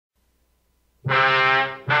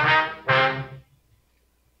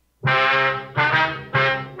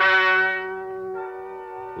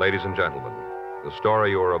Ladies and gentlemen, the story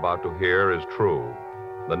you are about to hear is true.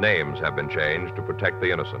 The names have been changed to protect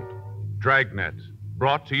the innocent. Dragnet,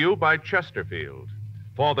 brought to you by Chesterfield.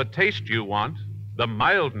 For the taste you want, the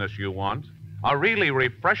mildness you want, a really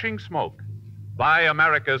refreshing smoke. Buy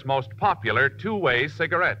America's most popular two-way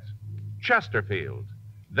cigarette, Chesterfield.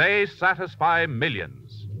 They satisfy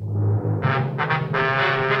millions.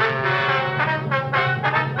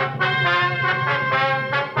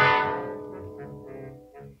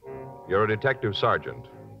 You're a detective sergeant.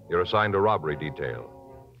 You're assigned a robbery detail.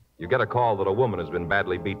 You get a call that a woman has been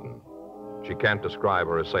badly beaten. She can't describe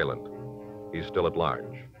her assailant. He's still at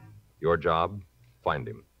large. Your job, find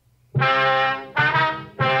him.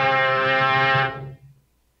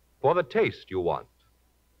 For the taste you want,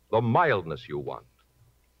 the mildness you want,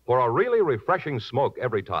 for a really refreshing smoke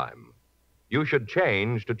every time, you should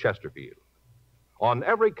change to Chesterfield. On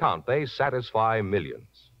every count, they satisfy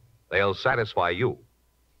millions. They'll satisfy you.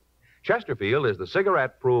 Chesterfield is the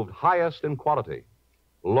cigarette proved highest in quality,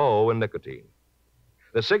 low in nicotine.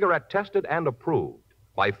 The cigarette tested and approved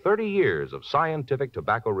by 30 years of scientific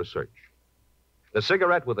tobacco research. The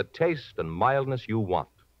cigarette with the taste and mildness you want.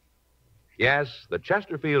 Yes, the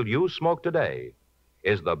Chesterfield you smoke today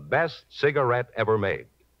is the best cigarette ever made.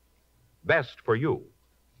 Best for you.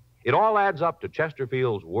 It all adds up to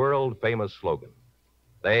Chesterfield's world-famous slogan.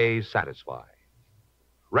 They satisfy.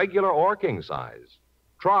 Regular or king size,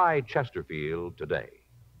 try Chesterfield today.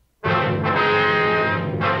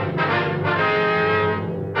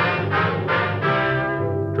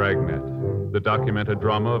 Dragnet, the documented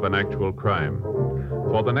drama of an actual crime.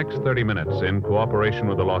 For the next 30 minutes, in cooperation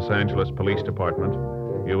with the Los Angeles Police Department,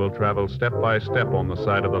 you will travel step by step on the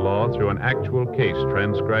side of the law through an actual case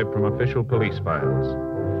transcribed from official police files.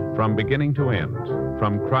 From beginning to end,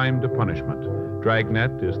 from crime to punishment,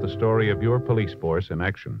 Dragnet is the story of your police force in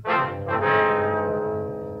action.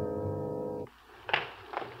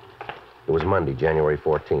 It was Monday, January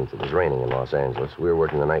 14th. It was raining in Los Angeles. We were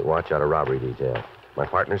working the night watch out of robbery detail. My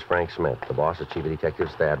partner's Frank Smith. The boss is Chief of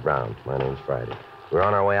Detectives Thad Brown. My name's Friday. We were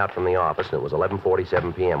on our way out from the office, and it was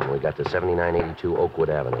 11:47 p.m. when we got to 7982 Oakwood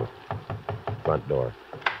Avenue. Front door.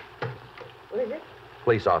 What is it?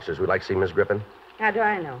 Police officers. We'd like to see Miss Griffin. How do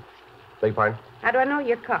I know? Beg pardon? How do I know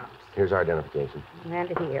you're cops? Here's our identification.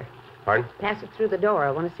 Hand it here. Pardon? Pass it through the door.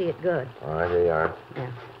 I want to see it good. All right, here you are.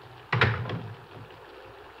 Yeah.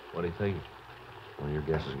 What do you think? Well, your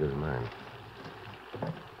guess is as good as mine.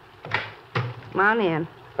 Come on in.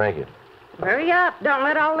 Thank you. Hurry up. Don't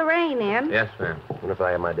let all the rain in. Yes, ma'am. What if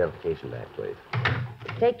I have my identification back, please?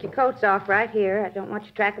 Take your coats off right here. I don't want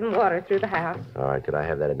you tracking water through the house. All right, could I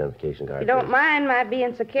have that identification card, You don't please? mind my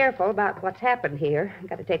being so careful about what's happened here.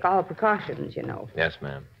 Got to take all precautions, you know. Yes,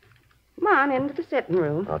 ma'am. Come on into the sitting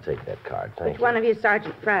room. I'll take that card, thank Which you. one of you is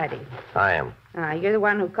Sergeant Friday? I am. You're the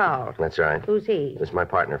one who called. That's right. Who's he? This is my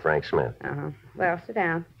partner, Frank Smith. Uh-huh. Well, sit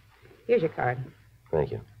down. Here's your card.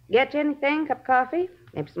 Thank you. Get you anything? Cup of coffee?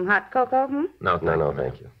 Maybe some hot cocoa? No,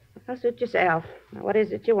 thank you. Well, suit yourself. Now, what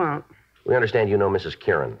is it you want? We understand you know Mrs.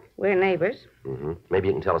 Kieran. We're neighbors. Mm-hmm. Maybe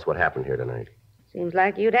you can tell us what happened here tonight. Seems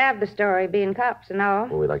like you'd have the story, being cops and all.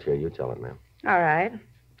 Well, we'd like to hear you tell it, ma'am. All right.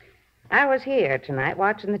 I was here tonight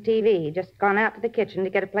watching the TV, just gone out to the kitchen to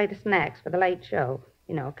get a plate of snacks for the late show.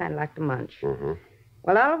 You know, kind of like to munch. Mm-hmm.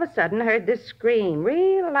 Well, all of a sudden, I heard this scream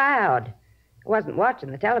real loud. I wasn't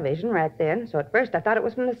watching the television right then, so at first I thought it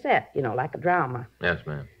was from the set, you know, like a drama. Yes,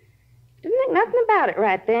 ma'am. Didn't think nothing about it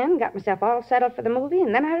right then. Got myself all settled for the movie,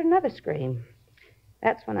 and then I heard another scream.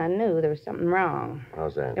 That's when I knew there was something wrong.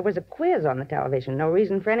 How's that? There was a quiz on the television. No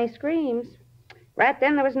reason for any screams. Right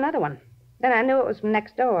then, there was another one. Then I knew it was from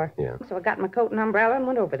next door. Yeah. So I got my coat and umbrella and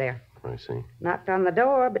went over there. I see. Knocked on the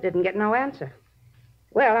door, but didn't get no answer.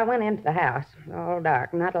 Well, I went into the house, all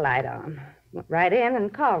dark, not a light on. Went right in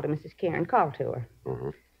and called to Mrs. Kieran, called to her. Mm-hmm.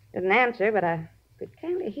 Didn't answer, but I could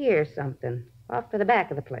kind of hear something off to the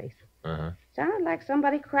back of the place. Uh-huh. Sounded like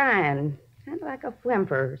somebody crying, kind of like a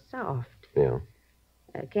whimper, soft. Yeah.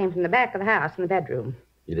 It came from the back of the house in the bedroom.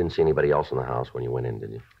 You didn't see anybody else in the house when you went in,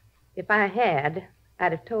 did you? If I had,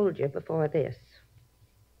 I'd have told you before this.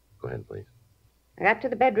 Go ahead, please. I got to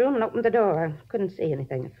the bedroom and opened the door. I couldn't see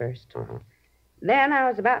anything at first. Uh-huh. Then I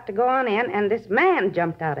was about to go on in, and this man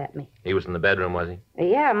jumped out at me. He was in the bedroom, was he?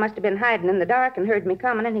 Yeah, must have been hiding in the dark and heard me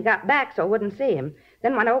coming, and he got back so I wouldn't see him.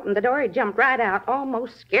 Then when I opened the door, he jumped right out,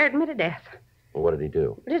 almost scared me to death. Well, what did he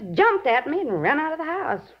do? Just jumped at me and ran out of the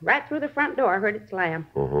house. Right through the front door, I heard it slam.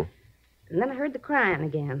 Mm-hmm. And then I heard the crying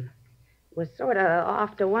again. It was sort of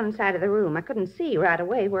off to one side of the room. I couldn't see right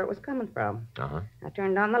away where it was coming from. Uh-huh. I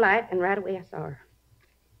turned on the light, and right away I saw her.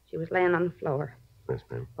 She was laying on the floor. Yes,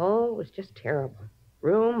 ma'am. Oh, it was just terrible.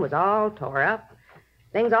 Room was all tore up.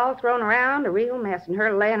 Things all thrown around, a real mess, and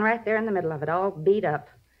her laying right there in the middle of it, all beat up.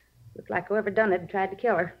 Looked like whoever done it had tried to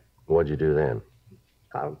kill her. What'd you do then?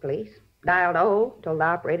 Called the police. Dialed O, told the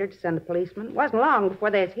operator to send a policeman. It wasn't long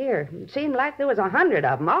before they was here. It seemed like there was 100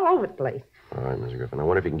 of them all over the place. All right, Miss Griffin. I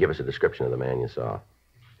wonder if you can give us a description of the man you saw.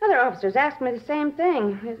 Other officers asked me the same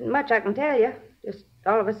thing. There isn't much I can tell you. Just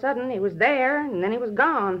all of a sudden he was there, and then he was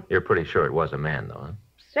gone. You're pretty sure it was a man, though, huh?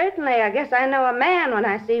 Certainly, I guess I know a man when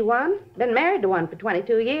I see one. Been married to one for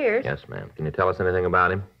 22 years. Yes, ma'am. Can you tell us anything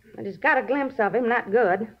about him? I just got a glimpse of him, not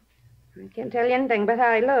good. I can't tell you anything but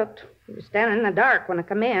how he looked. He was standing in the dark when I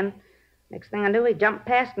come in. Next thing I knew, he jumped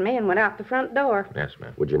past me and went out the front door. Yes,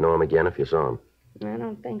 ma'am. Would you know him again if you saw him? I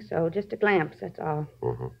don't think so. Just a glimpse, that's all.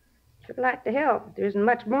 Mm-hmm. Should like to help, but there isn't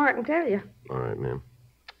much more I can tell you. All right, ma'am.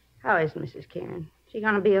 How is Mrs. Karen? She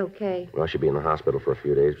going to be okay? Well, she'll be in the hospital for a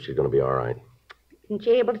few days, but she's going to be all right. Isn't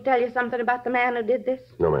she able to tell you something about the man who did this?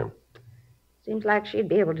 No, ma'am. Seems like she'd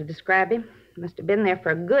be able to describe him. Must have been there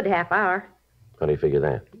for a good half hour. How do you figure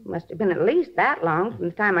that? Must have been at least that long from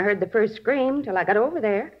the time I heard the first scream till I got over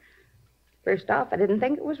there. First off, I didn't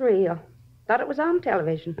think it was real. Thought it was on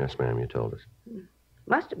television. Yes, ma'am, you told us.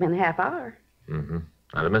 Must have been a half hour. Mm-hmm.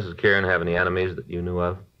 Now, did Mrs. Kieran have any enemies that you knew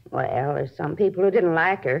of? Well, there's some people who didn't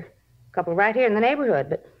like her. A couple right here in the neighborhood,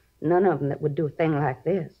 but none of them that would do a thing like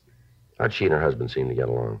this. How'd she and her husband seem to get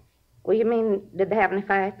along? Well, you mean, did they have any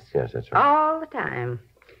fights? Yes, that's right. All the time.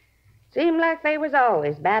 Seemed like they was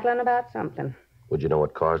always battling about something. Would you know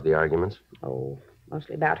what caused the arguments? Oh,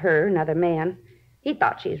 mostly about her, another man. He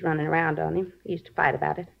thought she was running around on him. He used to fight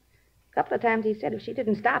about it. A couple of times he said if she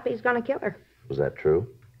didn't stop, he's going to kill her. Was that true?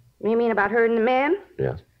 You mean about her and the men?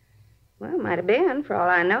 Yes. Well, might have been. For all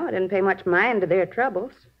I know, I didn't pay much mind to their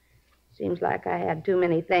troubles. Seems like I had too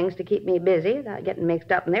many things to keep me busy without getting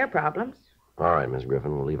mixed up in their problems. All right, Miss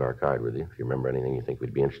Griffin, we'll leave our card with you. If you remember anything you think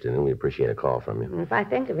we'd be interested in, we'd appreciate a call from you. And if I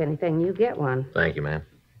think of anything, you get one. Thank you, ma'am.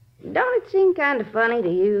 Don't it seem kind of funny to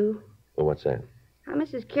you? Well, what's that? How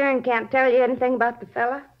Mrs. Kieran can't tell you anything about the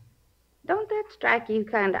fella? Don't that strike you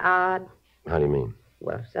kind of odd? How do you mean?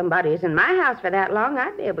 Well, if somebody is in my house for that long,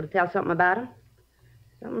 I'd be able to tell something about him.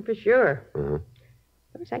 Something for sure. Mm-hmm. Of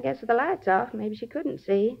course, I guess with the lights off, maybe she couldn't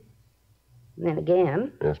see. And then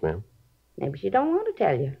again, Yes, ma'am? maybe she don't want to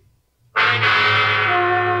tell you.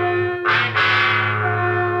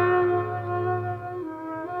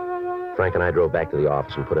 Frank and I drove back to the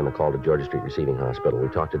office and put in a call to Georgia Street Receiving Hospital. We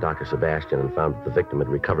talked to Dr. Sebastian and found that the victim had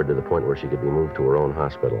recovered to the point where she could be moved to her own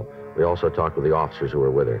hospital. We also talked with the officers who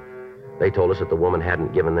were with her. They told us that the woman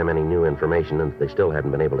hadn't given them any new information and that they still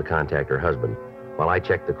hadn't been able to contact her husband. While I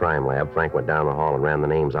checked the crime lab, Frank went down the hall and ran the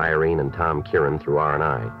names Irene and Tom Kieran through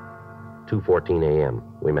R&I. 2:14 a.m.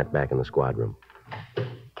 We met back in the squad room.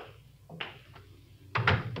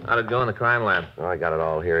 How'd it go in the crime lab? Oh, I got it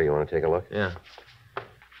all here. You want to take a look? Yeah.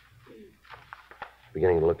 It's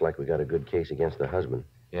beginning to look like we got a good case against the husband.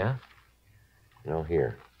 Yeah?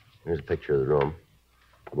 Here. Here's a picture of the room.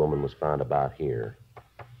 The woman was found about here.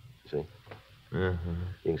 See? Mm-hmm.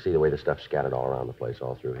 You can see the way the stuff's scattered all around the place,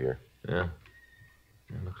 all through here. Yeah.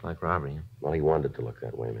 It looks like robbery. Well, he wanted it to look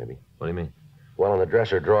that way, maybe. What do you mean? Well, in the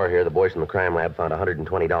dresser drawer here, the boys from the crime lab found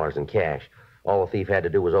 $120 in cash. All the thief had to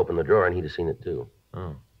do was open the drawer, and he'd have seen it, too.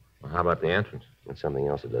 Oh. Well, how about the entrance? That's something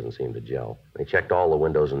else that doesn't seem to gel. They checked all the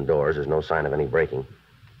windows and doors. There's no sign of any breaking.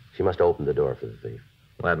 She must have opened the door for the thief.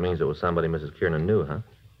 Well, that means it was somebody Mrs. Kiernan knew, huh?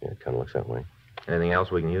 Yeah, it kind of looks that way. Anything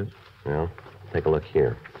else we can use? Well, take a look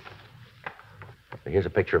here. Here's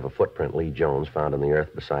a picture of a footprint Lee Jones found in the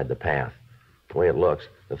earth beside the path. The way it looks,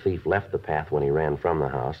 the thief left the path when he ran from the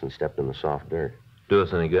house and stepped in the soft dirt. Do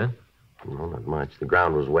us any good? No, not much. The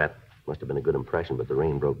ground was wet. Must have been a good impression, but the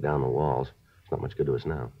rain broke down the walls. It's not much good to us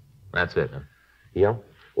now. That's it, huh? Yeah?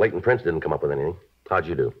 Leighton Prince didn't come up with anything. How'd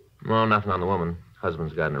you do? Well, nothing on the woman.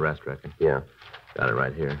 Husband's got an arrest record. Yeah. Got it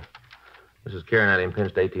right here. Mrs. Kieran had him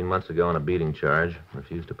pinched 18 months ago on a beating charge.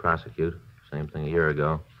 Refused to prosecute. Same thing a year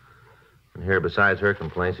ago. And here, besides her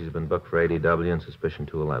complaints, he's been booked for ADW and suspicion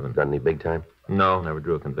 211. Done any big time? No, never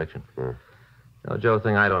drew a conviction. Now, Joe,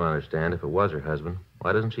 thing I don't understand, if it was her husband,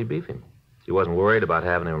 why doesn't she beef him? She wasn't worried about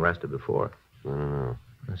having him arrested before. I don't know.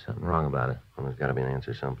 There's something wrong about it. Well, there's got to be an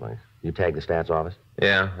answer someplace. You tagged the stats office?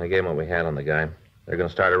 Yeah, I gave him what we had on the guy. They're going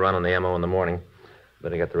to start a run on the MO in the morning.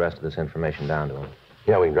 Better get the rest of this information down to him.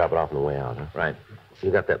 Yeah, we can drop it off on the way out, huh? Right.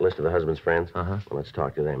 You got that list of the husband's friends? Uh-huh. Well, let's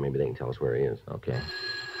talk to them. Maybe they can tell us where he is. Okay.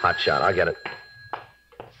 Hot shot. I'll get it.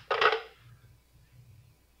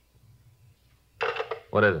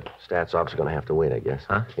 What is it? Stats office is going to have to wait, I guess.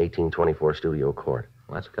 Huh? 1824 Studio Court.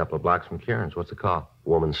 Well, that's a couple of blocks from Kieran's. What's the call?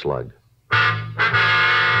 Woman slugged.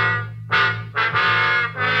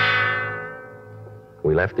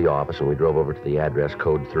 We left the office and we drove over to the address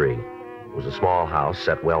code 3. It was a small house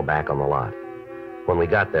set well back on the lot. When we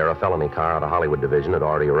got there, a felony car out of Hollywood Division had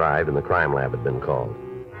already arrived and the crime lab had been called.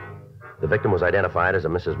 The victim was identified as a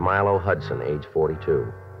Mrs. Milo Hudson, age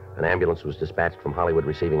 42. An ambulance was dispatched from Hollywood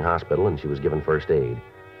Receiving Hospital and she was given first aid.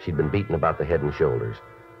 She'd been beaten about the head and shoulders.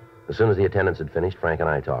 As soon as the attendants had finished, Frank and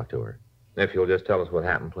I talked to her. If you'll just tell us what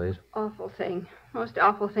happened, please. Awful thing. Most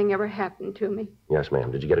awful thing ever happened to me. Yes, ma'am.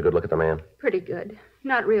 Did you get a good look at the man? Pretty good.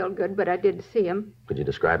 Not real good, but I did see him. Could you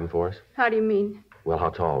describe him for us? How do you mean? Well,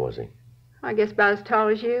 how tall was he? I guess about as tall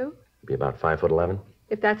as you. Be about 5'11"?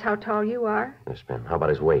 If that's how tall you are. Yes, ma'am. How about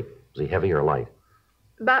his weight? Was he heavy or light?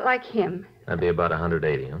 About like him. That'd be about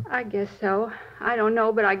 180, huh? I guess so. I don't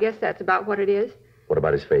know, but I guess that's about what it is. What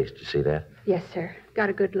about his face? Did you see that? Yes, sir. Got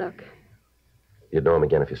a good look. You'd know him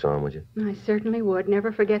again if you saw him, would you? I certainly would.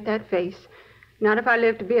 Never forget that face. Not if I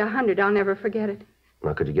live to be 100. I'll never forget it.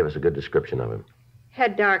 Now, could you give us a good description of him?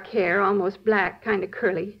 Had dark hair, almost black, kind of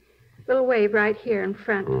curly. Little wave right here in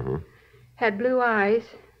front. Mm-hmm. Had blue eyes.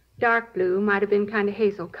 Dark blue. Might have been kind of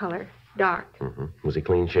hazel color. Dark. Mm-hmm. Was he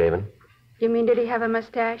clean shaven? You mean did he have a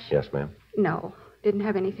mustache? Yes, ma'am. No. Didn't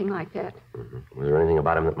have anything like that. Mm-hmm. Was there anything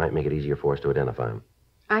about him that might make it easier for us to identify him?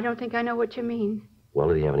 I don't think I know what you mean. Well,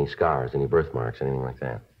 did he have any scars, any birthmarks, anything like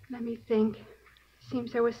that? Let me think.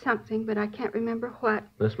 Seems there was something, but I can't remember what.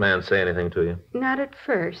 This man say anything to you? Not at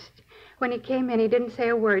first. When he came in, he didn't say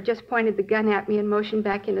a word, just pointed the gun at me and motioned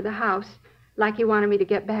back into the house, like he wanted me to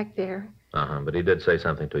get back there. Uh-huh, but he did say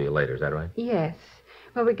something to you later, is that right? Yes.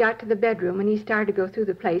 When we got to the bedroom and he started to go through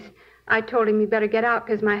the place, I told him he better get out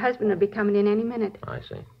because my husband will be coming in any minute. I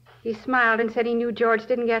see. He smiled and said he knew George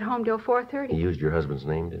didn't get home till 4:30. He used your husband's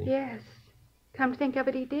name, did he? Yes. Come to think of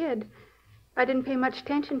it, he did. I didn't pay much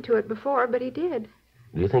attention to it before, but he did.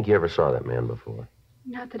 Do you think you ever saw that man before?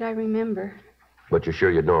 Not that I remember. But you're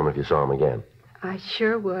sure you'd know him if you saw him again? I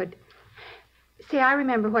sure would. See, I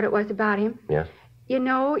remember what it was about him. Yes? You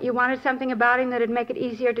know, you wanted something about him that'd make it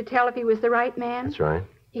easier to tell if he was the right man. That's right.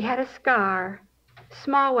 He had a scar.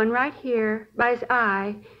 Small one right here, by his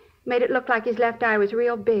eye. Made it look like his left eye was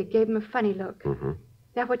real big. Gave him a funny look. Mm-hmm.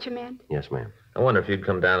 That what you meant? Yes, ma'am. I wonder if you'd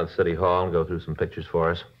come down to City Hall and go through some pictures for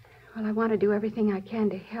us. Well, I want to do everything I can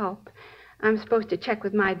to help. I'm supposed to check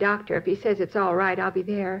with my doctor. If he says it's all right, I'll be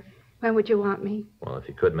there. When would you want me? Well, if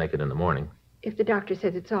you could make it in the morning. If the doctor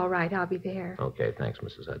says it's all right, I'll be there. Okay, thanks,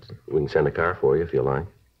 Mrs. Hudson. We can send a car for you if you like.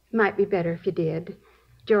 Might be better if you did.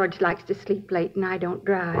 George likes to sleep late and I don't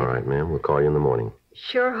drive. All right, ma'am. We'll call you in the morning.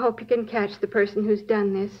 Sure hope you can catch the person who's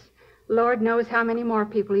done this. Lord knows how many more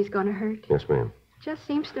people he's going to hurt. Yes, ma'am. Just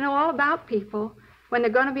seems to know all about people. When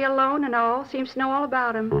they're going to be alone and all, seems to know all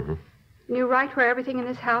about them. Mm-hmm. Knew right where everything in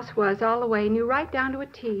this house was all the way. Knew right down to a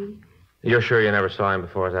T. You're sure you never saw him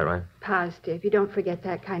before, is that right? Positive. You don't forget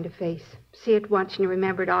that kind of face. See it once and you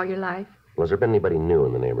remember it all your life. Was there been anybody new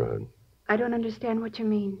in the neighborhood? I don't understand what you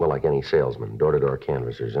mean. Well, like any salesman, door-to-door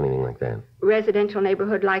canvassers, anything like that. Residential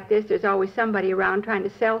neighborhood like this, there's always somebody around trying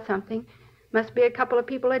to sell something. Must be a couple of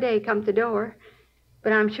people a day come to the door.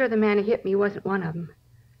 But I'm sure the man who hit me wasn't one of them.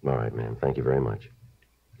 All right, ma'am. Thank you very much.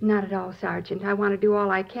 Not at all, Sergeant. I want to do all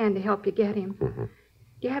I can to help you get him. Mm-hmm.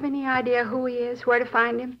 Do you have any idea who he is, where to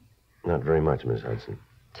find him? Not very much, Miss Hudson.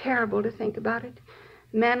 Terrible to think about it.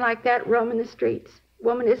 A man like that roaming the streets.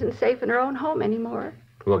 Woman isn't safe in her own home anymore.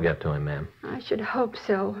 We'll get to him, ma'am. I should hope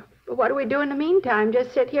so. But what do we do in the meantime?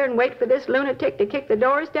 Just sit here and wait for this lunatic to kick the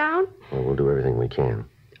doors down? Well, we'll do everything we can.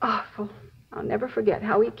 Awful. I'll never forget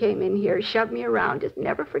how he came in here, shoved me around. Just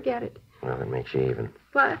never forget it. Well, that makes you even.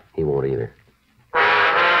 What? He won't either.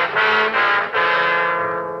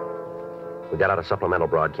 We got out a supplemental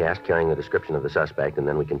broadcast carrying the description of the suspect, and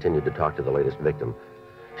then we continued to talk to the latest victim.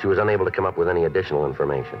 She was unable to come up with any additional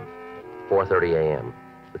information. 4:30 a.m.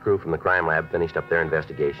 The crew from the crime lab finished up their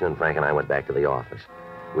investigation, and Frank and I went back to the office.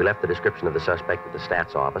 We left the description of the suspect at the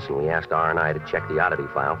stats office, and we asked R&I to check the oddity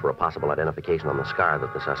file for a possible identification on the scar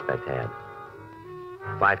that the suspect had.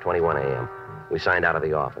 5:21 a.m. We signed out of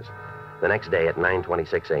the office. The next day at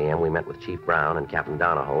 9:26 a.m., we met with Chief Brown and Captain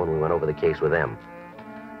Donahoe, and we went over the case with them.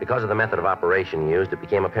 Because of the method of operation used, it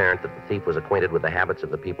became apparent that the thief was acquainted with the habits of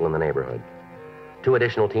the people in the neighborhood. 2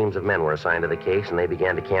 additional teams of men were assigned to the case, and they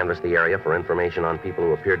began to canvass the area for information on people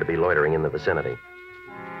who appeared to be loitering in the vicinity.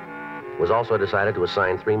 It was also decided to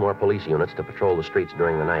assign 3 more police units to patrol the streets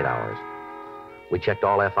during the night hours. We checked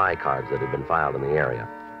all FI cards that had been filed in the area.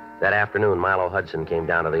 That afternoon, Milo Hudson came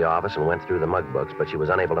down to the office and went through the mug books, but she was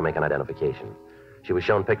unable to make an identification. She was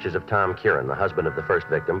shown pictures of Tom Kieran, the husband of the first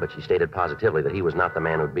victim, but she stated positively that he was not the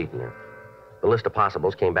man who'd beaten her. The list of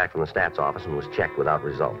possibles came back from the stats office and was checked without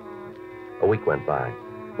result. A week went by.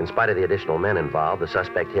 In spite of the additional men involved, the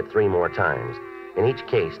suspect hit 3 more times. In each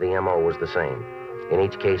case, the M.O. was the same. In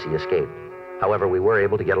each case, he escaped. However, we were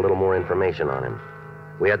able to get a little more information on him.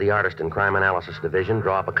 We had the artist in Crime Analysis Division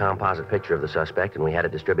draw up a composite picture of the suspect, and we had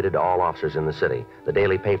it distributed to all officers in the city. The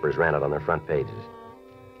daily papers ran it on their front pages.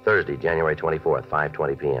 Thursday, January 24th,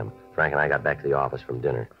 5:20 p.m. Frank and I got back to the office from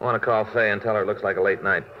dinner. I want to call Fay and tell her it looks like a late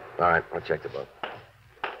night. All right, I'll check the book.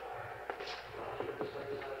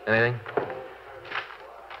 Anything?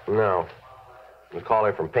 No. We called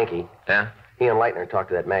her from Pinky. Yeah? He and Leitner talked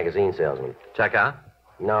to that magazine salesman. Check out?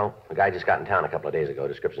 No, the guy just got in town a couple of days ago.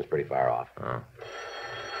 Description's pretty far off. Oh.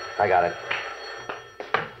 I got it.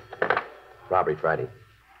 Robbery Friday.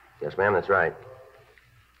 Yes, ma'am, that's right.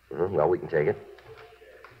 Well, we can take it.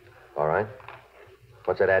 All right.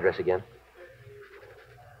 What's that address again?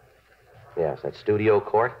 Yes, that's Studio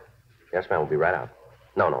Court. Yes, ma'am, we'll be right out.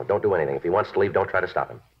 No, don't do anything. If he wants to leave, don't try to stop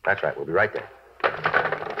him. That's right, we'll be right there.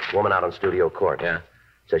 Woman out on Studio Court. Yeah.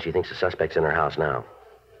 Says she thinks the suspect's in her house now.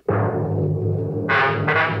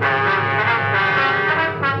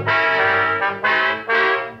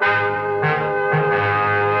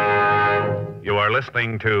 You are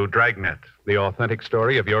listening to Dragnet, the authentic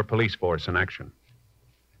story of your police force in action.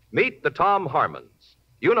 Meet the Tom Harmons.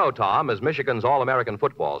 You know Tom as Michigan's All-American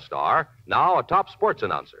football star, now a top sports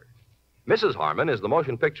announcer. Mrs. Harmon is the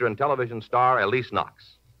motion picture and television star Elise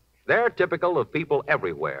Knox. They're typical of people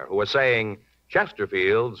everywhere who are saying,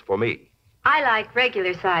 Chesterfields for me. I like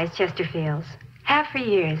regular-sized Chesterfields. Have for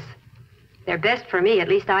years. They're best for me, at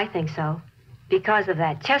least I think so, because of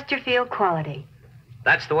that Chesterfield quality.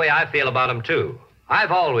 That's the way I feel about them, too. I've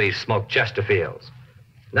always smoked Chesterfields.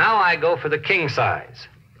 Now I go for the king size.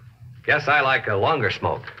 Guess I like a longer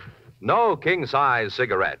smoke. No king-size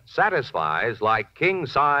cigarette satisfies like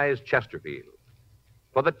king-size Chesterfield.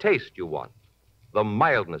 For the taste you want, the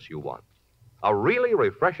mildness you want, a really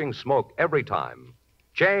refreshing smoke every time,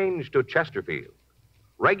 change to Chesterfield.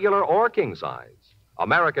 Regular or king-size,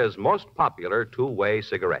 America's most popular two-way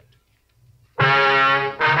cigarette.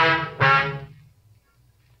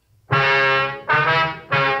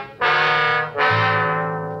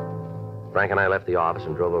 Frank and I left the office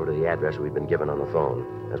and drove over to the address we'd been given on the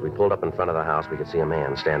phone. As we pulled up in front of the house, we could see a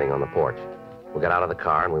man standing on the porch. We got out of the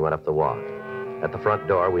car and we went up the walk. At the front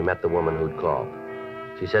door, we met the woman who'd called.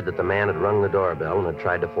 She said that the man had rung the doorbell and had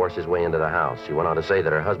tried to force his way into the house. She went on to say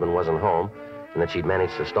that her husband wasn't home and that she'd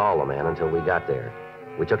managed to stall the man until we got there.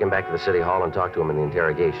 We took him back to the city hall and talked to him in the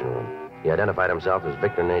interrogation room. He identified himself as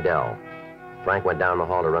Victor Nadell. Frank went down the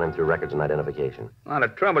hall to run him through records and identification. A lot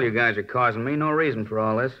of trouble you guys are causing me. No reason for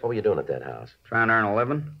all this. What were you doing at that house? Trying to earn a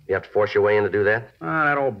living. You have to force your way in to do that? Ah,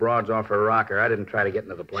 that old broad's off her rocker. I didn't try to get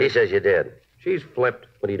into the place. She says you did. She's flipped.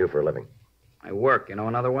 What do you do for a living? I work, you know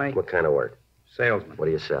another way? What kind of work? Salesman. What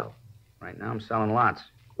do you sell? Right now I'm selling lots.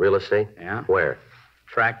 Real estate? Yeah. Where?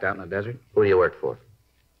 Tract out in the desert. Who do you work for?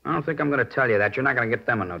 I don't think I'm going to tell you that. You're not going to get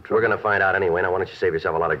them in no trouble. We're going to find out anyway. Now, why don't you save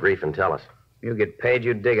yourself a lot of grief and tell us? You get paid,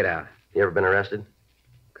 you dig it out. You ever been arrested?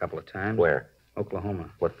 A couple of times. Where? Oklahoma.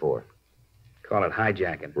 What for? Call it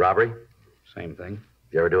hijacking. Robbery? Same thing.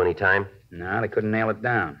 You ever do any time? No, they couldn't nail it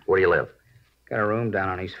down. Where do you live? Got a room down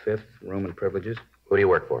on East 5th, room and privileges. Who do you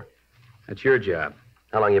work for? That's your job.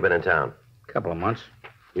 How long you been in town? A couple of months.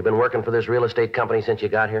 You been working for this real estate company since you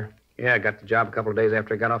got here? Yeah, I got the job a couple of days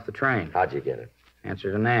after I got off the train. How'd you get it?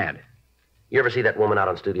 Answered an ad. You ever see that woman out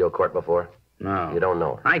on Studio Court before? No. You don't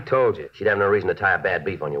know her? I told you. She'd have no reason to tie a bad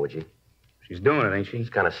beef on you, would she? She's doing it, ain't she? It's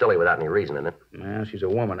kind of silly without any reason in it. Well, she's a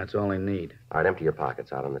woman. That's all they need. All right, empty your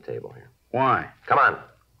pockets out on the table here. Why? Come on.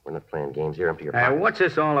 We're not playing games here. Empty your pockets. What's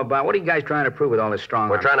this all about? What are you guys trying to prove with all this strong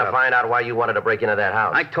We're arm trying to stuff? find out why you wanted to break into that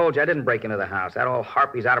house. I told you I didn't break into the house. That old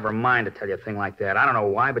harpy's out of her mind to tell you a thing like that. I don't know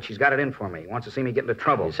why, but she's got it in for me. Wants to see me get into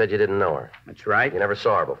trouble. You said you didn't know her. That's right. You never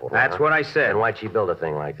saw her before. That's what I said. And why'd she build a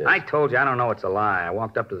thing like this? I told you I don't know it's a lie. I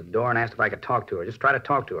walked up to the door and asked if I could talk to her. Just try to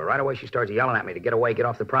talk to her. Right away she starts yelling at me to get away, get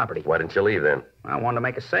off the property. Why didn't you leave then? I wanted to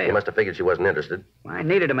make a sale. You must have figured she wasn't interested. I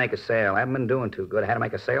needed to make a sale. I haven't been doing too good. I had to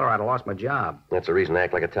make a sale or I'd have lost my job. That's a reason to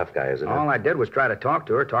act like a tough guy, isn't it? All I did was try to talk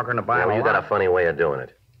to her, talk her into buying Well, a you lot. got a funny way of doing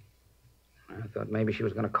it. I thought maybe she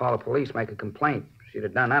was going to call the police, make a complaint. If she'd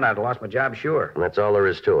have done that, I'd have lost my job, sure. And that's all there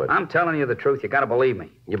is to it. I'm telling you the truth. You got to believe me.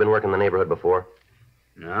 You been working in the neighborhood before?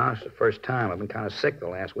 No, it's the first time. I've been kind of sick the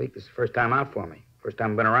last week. This is the first time out for me. First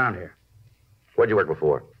time I've been around here. Where'd you work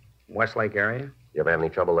before? Westlake area? You ever have any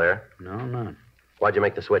trouble there? No, none. Why'd you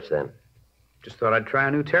make the switch then? Just thought I'd try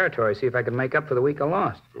a new territory, see if I could make up for the week I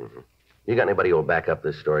lost. Mm-hmm. You got anybody who'll back up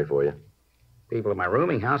this story for you? People at my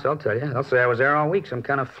rooming house, they'll tell you. They'll say I was there all week, some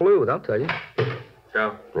kind of flu, they'll tell you.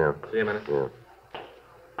 Joe? Yeah. See you in a minute. Yeah.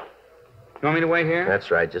 You want me to wait here?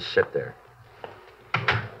 That's right. Just sit there.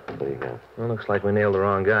 What do you got? Well, looks like we nailed the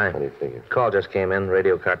wrong guy. What do you figure? Call just came in.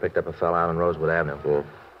 Radio car picked up a fella out on Rosewood Avenue. Yeah.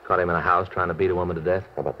 Caught him in a house trying to beat a woman to death.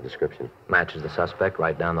 How about the description? Matches the suspect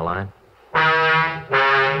right down the line.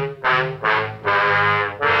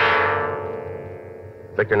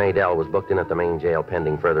 Victor Nadell was booked in at the main jail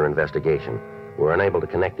pending further investigation. We were unable to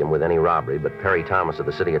connect him with any robbery, but Perry Thomas of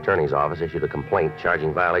the city attorney's office issued a complaint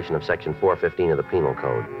charging violation of Section 415 of the Penal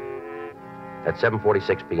Code. At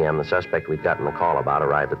 7:46 p.m., the suspect we'd gotten a call about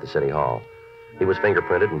arrived at the city hall. He was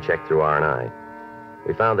fingerprinted and checked through R&I.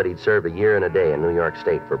 We found that he'd served a year and a day in New York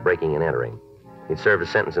State for breaking and entering. He'd served a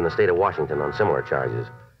sentence in the state of Washington on similar charges.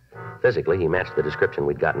 Physically, he matched the description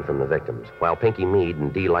we'd gotten from the victims. While Pinky Meade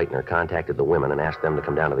and Dee Leitner contacted the women and asked them to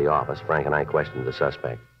come down to the office, Frank and I questioned the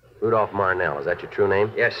suspect. Rudolph Marnell, is that your true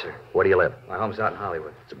name? Yes, sir. Where do you live? My home's out in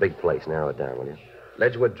Hollywood. It's a big place. Narrow it down, will you?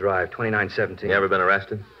 Ledgewood Drive, 2917. You ever been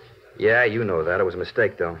arrested? Yeah, you know that. It was a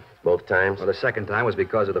mistake, though. Both times? Well, the second time was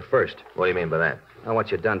because of the first. What do you mean by that? Now,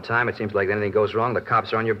 once you've done time, it seems like anything goes wrong, the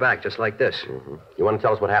cops are on your back, just like this. Mm-hmm. You want to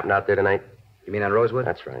tell us what happened out there tonight? You mean on Rosewood?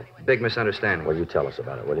 That's right. Big misunderstanding. Well, you tell us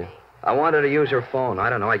about it, will you? I wanted to use her phone. I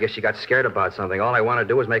don't know. I guess she got scared about something. All I wanted to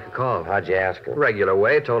do was make a call. How'd you ask her? Regular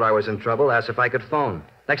way. Told her I was in trouble. Asked if I could phone.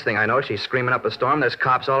 Next thing I know, she's screaming up a storm. There's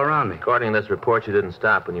cops all around me. According to this report, you didn't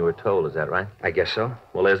stop when you were told. Is that right? I guess so.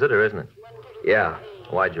 Well, is it or isn't it? Yeah.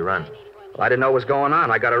 Why'd you run? Well, I didn't know what was going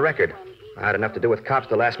on. I got a record. I had enough to do with cops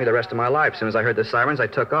to last me the rest of my life. As soon as I heard the sirens, I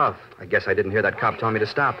took off. I guess I didn't hear that cop tell me to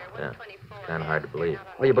stop. Yeah. Kind of hard to believe.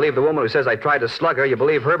 Well, you believe the woman who says I tried to slug her. You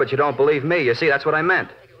believe her, but you don't believe me. You see, that's what I meant.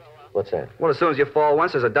 What's that? Well, as soon as you fall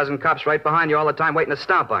once, there's a dozen cops right behind you all the time waiting to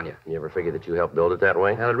stomp on you. You ever figure that you helped build it that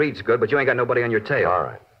way? Well, it reads good, but you ain't got nobody on your tail. All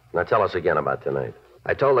right. Now tell us again about tonight.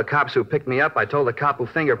 I told the cops who picked me up. I told the cop who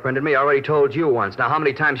fingerprinted me. I already told you once. Now, how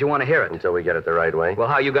many times you want to hear it? Until we get it the right way. Well,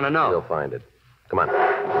 how are you going to know? We'll find it. Come on.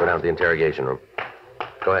 Go down to the interrogation room.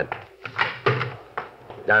 Go ahead.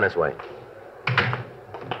 Down this way.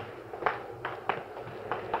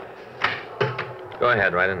 Go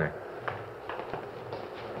ahead, right in there.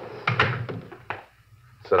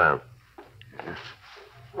 Sit down.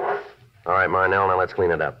 All right, Marnell, now let's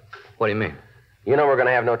clean it up. What do you mean? You know we're going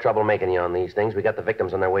to have no trouble making you on these things. We got the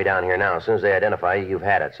victims on their way down here now. As soon as they identify you, you've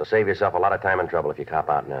had it. So save yourself a lot of time and trouble if you cop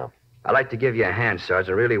out now. I'd like to give you a hand, Sarge.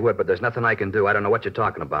 I really would, but there's nothing I can do. I don't know what you're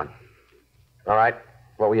talking about. All right.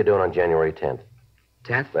 What were you doing on January 10th?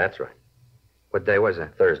 10th? That's right. What day was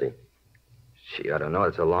that? Thursday. Gee, I don't know.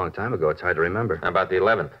 It's a long time ago. It's hard to remember. How about the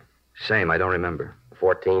 11th? Same. I don't remember.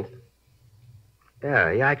 14th?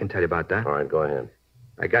 Yeah, I can tell you about that. All right, go ahead.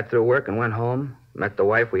 I got through work and went home, met the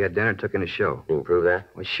wife, we had dinner, took in a show. You can prove that?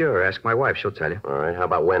 Well, sure. Ask my wife. She'll tell you. All right. How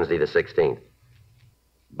about Wednesday the 16th?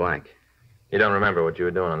 Blank. You don't remember what you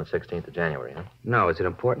were doing on the 16th of January, huh? No, is it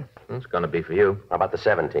important? It's going to be for you. How about the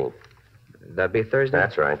 17th? That'd be Thursday?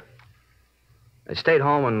 That's right. I stayed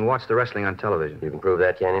home and watched the wrestling on television. You can prove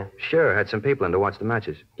that, can you? Sure. Had some people in to watch the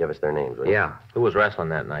matches. Give us their names, will you? Yeah. Who was wrestling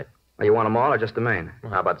that night? Oh, you want them all or just the main?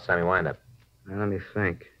 Well, how about the semi-windup? Let me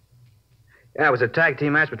think. Yeah, it was a tag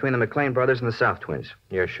team match between the McLean brothers and the South Twins.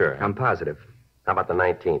 You're sure? I'm positive. How about the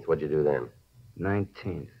 19th? What'd you do then?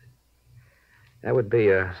 19th. That would be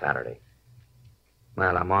Saturday.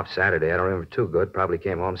 Well, I'm off Saturday. I don't remember too good. Probably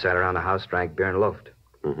came home, sat around the house, drank beer, and loafed.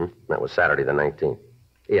 Mm-hmm. That was Saturday the 19th.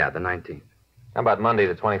 Yeah, the 19th. How about Monday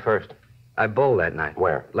the 21st? I bowled that night.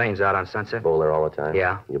 Where? Lane's out on Sunset. Bowl there all the time?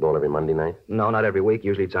 Yeah. You bowl every Monday night? No, not every week.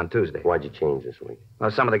 Usually it's on Tuesday. Why'd you change this week? Well,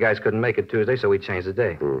 some of the guys couldn't make it Tuesday, so we changed the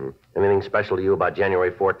day. Mm-hmm. Anything special to you about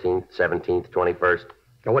January 14th, 17th, 21st?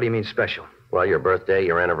 Now, what do you mean special? Well, your birthday,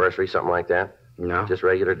 your anniversary, something like that? No. Just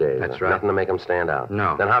regular days. That's huh? right. Nothing to make them stand out.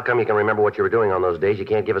 No. Then how come you can remember what you were doing on those days? You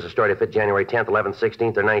can't give us a story to fit January 10th, 11th,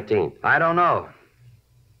 16th, or 19th. I don't know.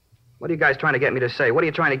 What are you guys trying to get me to say? What are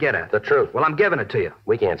you trying to get at? The truth. Well, I'm giving it to you.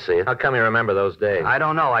 We can't see it. How come you remember those days? I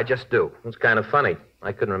don't know. I just do. It's kind of funny.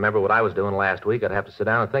 I couldn't remember what I was doing last week. I'd have to sit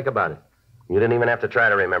down and think about it. You didn't even have to try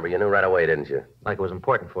to remember. You knew right away, didn't you? Like it was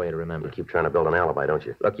important for you to remember. You keep trying to build an alibi, don't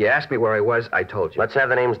you? Look, you asked me where I was. I told you. Let's have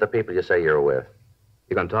the names of the people you say you're with.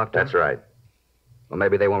 You gonna talk to That's them? right. Well,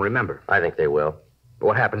 maybe they won't remember. I think they will. But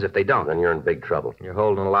what happens if they don't? Then you're in big trouble. You're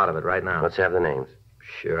holding a lot of it right now. Let's have the names.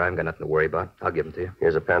 Sure, I haven't got nothing to worry about. I'll give them to you.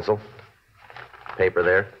 Here's a pencil. Paper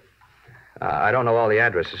there. I don't know all the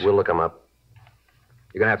addresses. We'll look them up.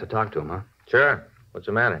 You're gonna have to talk to them, huh? Sure. What's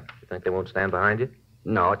the matter? You think they won't stand behind you?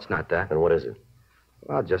 No, it's not that. And what is it?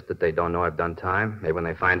 Well, just that they don't know I've done time. Maybe when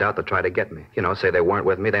they find out, they'll try to get me. You know, say they weren't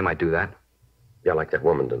with me. They might do that. Yeah, like that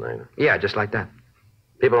woman tonight. Yeah, just like that.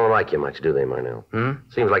 People don't like you much, do they, Marnell?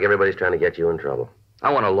 Seems like everybody's trying to get you in trouble.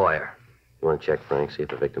 I want a lawyer. You want to check Frank, see if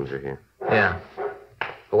the victims are here? Yeah.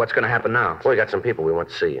 Well, what's going to happen now? Well, we got some people we want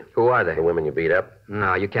to see you. Who are they? The women you beat up.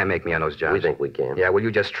 No, you can't make me on those jobs. We think we can. Yeah, well, you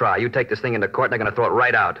just try. You take this thing into court, and they're going to throw it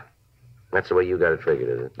right out. That's the way you got it figured,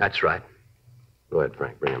 is it? That's right. Go ahead,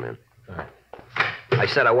 Frank. Bring him in. All right. I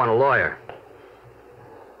said I want a lawyer.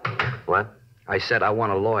 What? I said I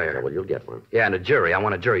want a lawyer. Yeah, well, you'll get one. Yeah, and a jury. I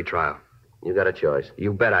want a jury trial. You got a choice.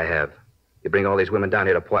 You bet I have. You bring all these women down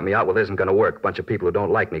here to point me out, well, it isn't going to work. A bunch of people who don't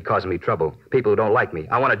like me, causing me trouble. People who don't like me.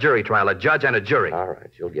 I want a jury trial, a judge and a jury. All right,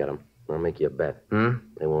 you'll get them. I'll make you a bet.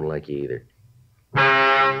 They won't like you either.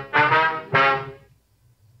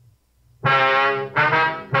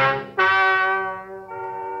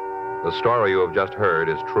 The story you have just heard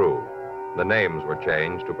is true. The names were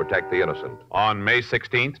changed to protect the innocent. On May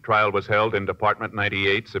 16th, trial was held in Department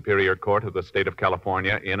 98, Superior Court of the State of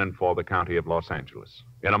California, in and for the County of Los Angeles.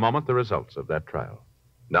 In a moment, the results of that trial.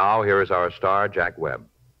 Now, here is our star, Jack Webb.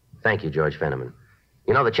 Thank you, George Fenneman.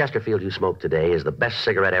 You know, the Chesterfield you smoked today is the best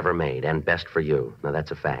cigarette ever made, and best for you. Now,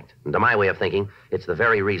 that's a fact. And to my way of thinking, it's the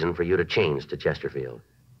very reason for you to change to Chesterfield.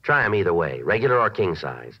 Try 'em either way, regular or king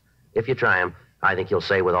size. If you try 'em, I think you'll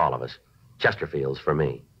say with all of us, Chesterfield's for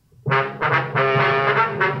me.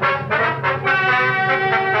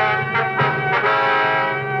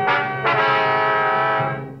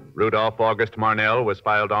 Rudolph August Marnell was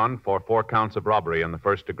filed on for 4 counts of robbery in the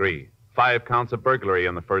first degree, 5 counts of burglary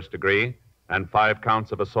in the first degree, and 5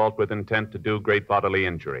 counts of assault with intent to do great bodily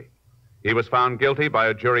injury. He was found guilty by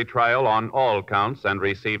a jury trial on all counts and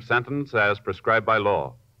received sentence as prescribed by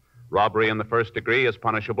law. Robbery in the first degree is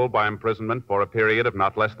punishable by imprisonment for a period of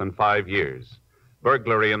not less than 5 years.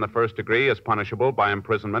 Burglary in the first degree is punishable by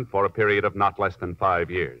imprisonment for a period of not less than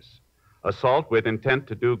 5 years. Assault with intent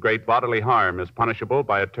to do great bodily harm is punishable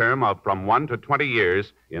by a term of from 1 to 20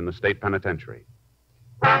 years in the state penitentiary.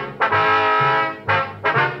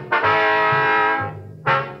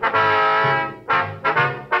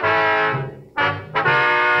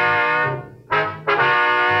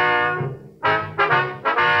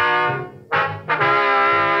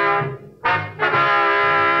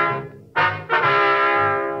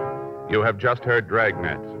 You have just heard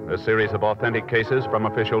Dragnet, a series of authentic cases from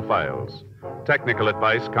official files. Technical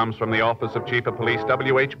advice comes from the Office of Chief of Police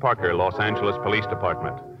W.H. Parker, Los Angeles Police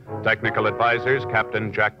Department. Technical advisors,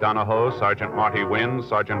 Captain Jack Donahoe, Sergeant Marty Wynn,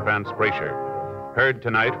 Sergeant Vance Brasher. Heard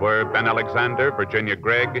tonight were Ben Alexander, Virginia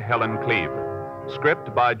Gregg, Helen Cleve.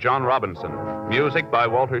 Script by John Robinson. Music by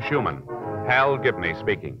Walter Schumann. Hal Gibney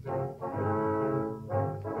speaking.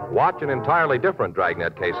 Watch an entirely different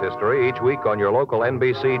Dragnet case history each week on your local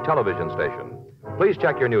NBC television station. Please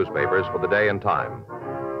check your newspapers for the day and time.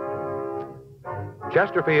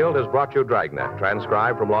 Chesterfield has brought you Dragnet,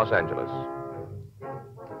 transcribed from Los Angeles.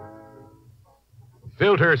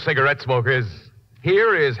 Filter cigarette smokers,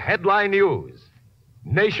 here is headline news.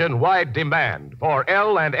 Nationwide demand for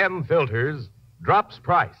L&M filters drops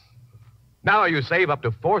price. Now you save up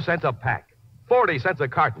to 4 cents a pack, 40 cents a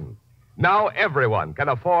carton. Now everyone can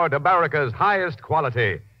afford America's highest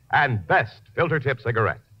quality and best filter tip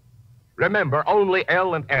cigarette. Remember, only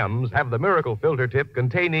L&M's have the miracle filter tip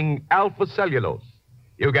containing alpha cellulose.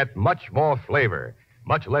 You get much more flavor,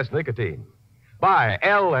 much less nicotine. Buy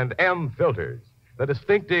L&M filters, the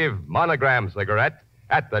distinctive monogram cigarette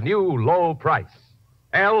at the new low price.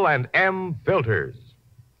 L&M filters.